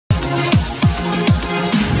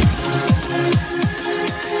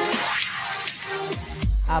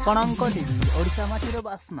ଆପଣଙ୍କ ଟିଭି ଓଡ଼ିଶା ମାଟିର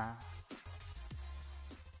ବାସ୍ନା।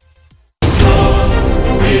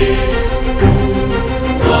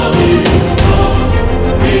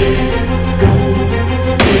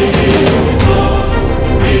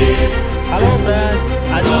 हेलो फ्रेंड,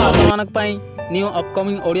 आज मैं new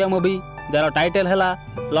upcoming Odia movie jar title है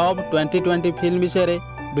लव 2020 फिल्म विषय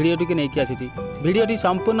भिडियोटी की नहीं आसी। भिडियोटी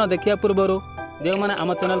संपूर्ण देखा पूर्व जो मैंने आम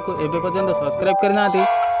चैनल को एवं पर्यंत सब्सक्राइब करना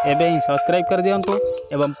एवं सब्सक्राइब कर दिंतु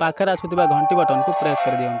एवं पाखरे आसुवा घंटी बटन को प्रेस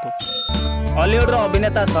कर दिंतु। हॉलीवुड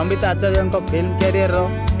अभिनेता संबित आचार्य फिल्म कैरियर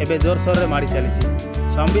एवं जोरसोर में माड़ी चली।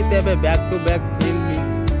 संबित एवं बैक टू बैक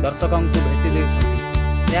फिल्म दर्शकों को भेटी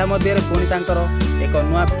देते पुणी एक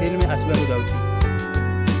नुआ फिल्म आसवाक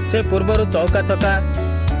जाऊँगी। से पूर्वर चौका छक्का,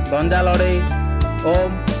 गंजा लड़ई,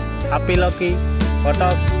 ओम, हापी लकी,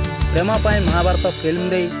 कटक, प्रेम महाभारत फिल्म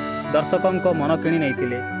दे दर्शकों को मन किणी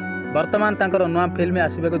नहीं। वर्तमान तांकर नुआ फिल्म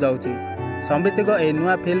आसवाक जाऊँगी। संबित ए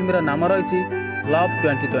नुआ फिल्म नाम रही लव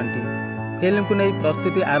 2020। फिल्म को नहीं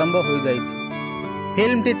प्रस्तुति आरंभ हो जाए।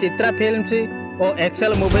 फिल्म टी चित्रा फिल्म्स और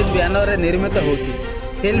एक्सेल मूवीज बैनर निर्मित होती।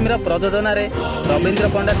 फिल्म प्रयोजन रवींद्र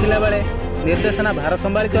पंडा थिला बेले निर्देशना भार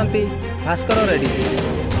संभाली भास्कर रेड्डी।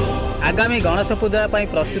 आगामी गणेश पूजा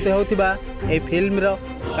प्रस्तुत होता ए फिल्म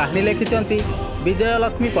कहानी लिखिं विजय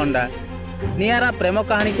लक्ष्मी पंडा। नियारा प्रेम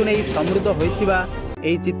कहानी को नहीं समृद्ध होता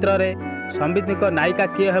यह चित्र रे संबित नायिका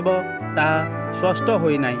किए हेब ताहा स्पष्ट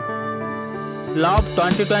होना। लव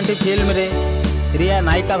 2020 फिल्म रे रिया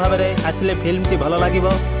नायिका भाव में आसिले फिल्म टी भल लगे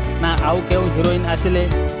ना आउ केउ हिरोइन आसिले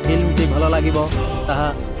फिल्म टी भल लगे ताहा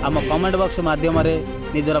आम कमेंट बॉक्स माध्यम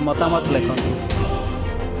निजर मतामत लिखते।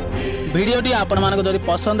 भिडियोटी आपण मानक जदि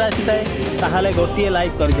पसंद आसी ताहाले गोटे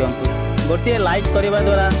लाइक कर दियंतु। गोटे लाइक करने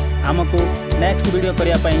द्वारा आमको नेक्स्ट वीडियो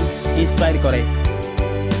करने इंस्पायर करे।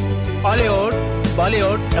 हॉलीवुड,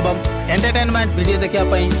 बॉलीवुड एवं एंटरटेनमेंट वीडियो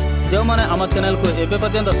देखापी जो मैंने आम चैनल को एवं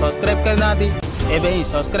पर्यंत सब्सक्राइब करना एवं ही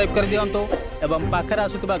सब्सक्राइब कर दिंतु एवं पाखरे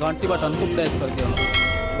आसुवा घंटी बटन को प्रेस कर दिंतु।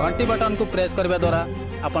 घंटी बटन को प्रेस करने द्वारा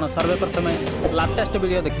आपण सर्वप्रथम लाटेस्ट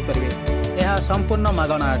वीडियो देखिपारे। यह संपूर्ण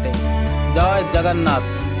मागणा अटे। जय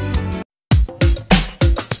जगन्नाथ।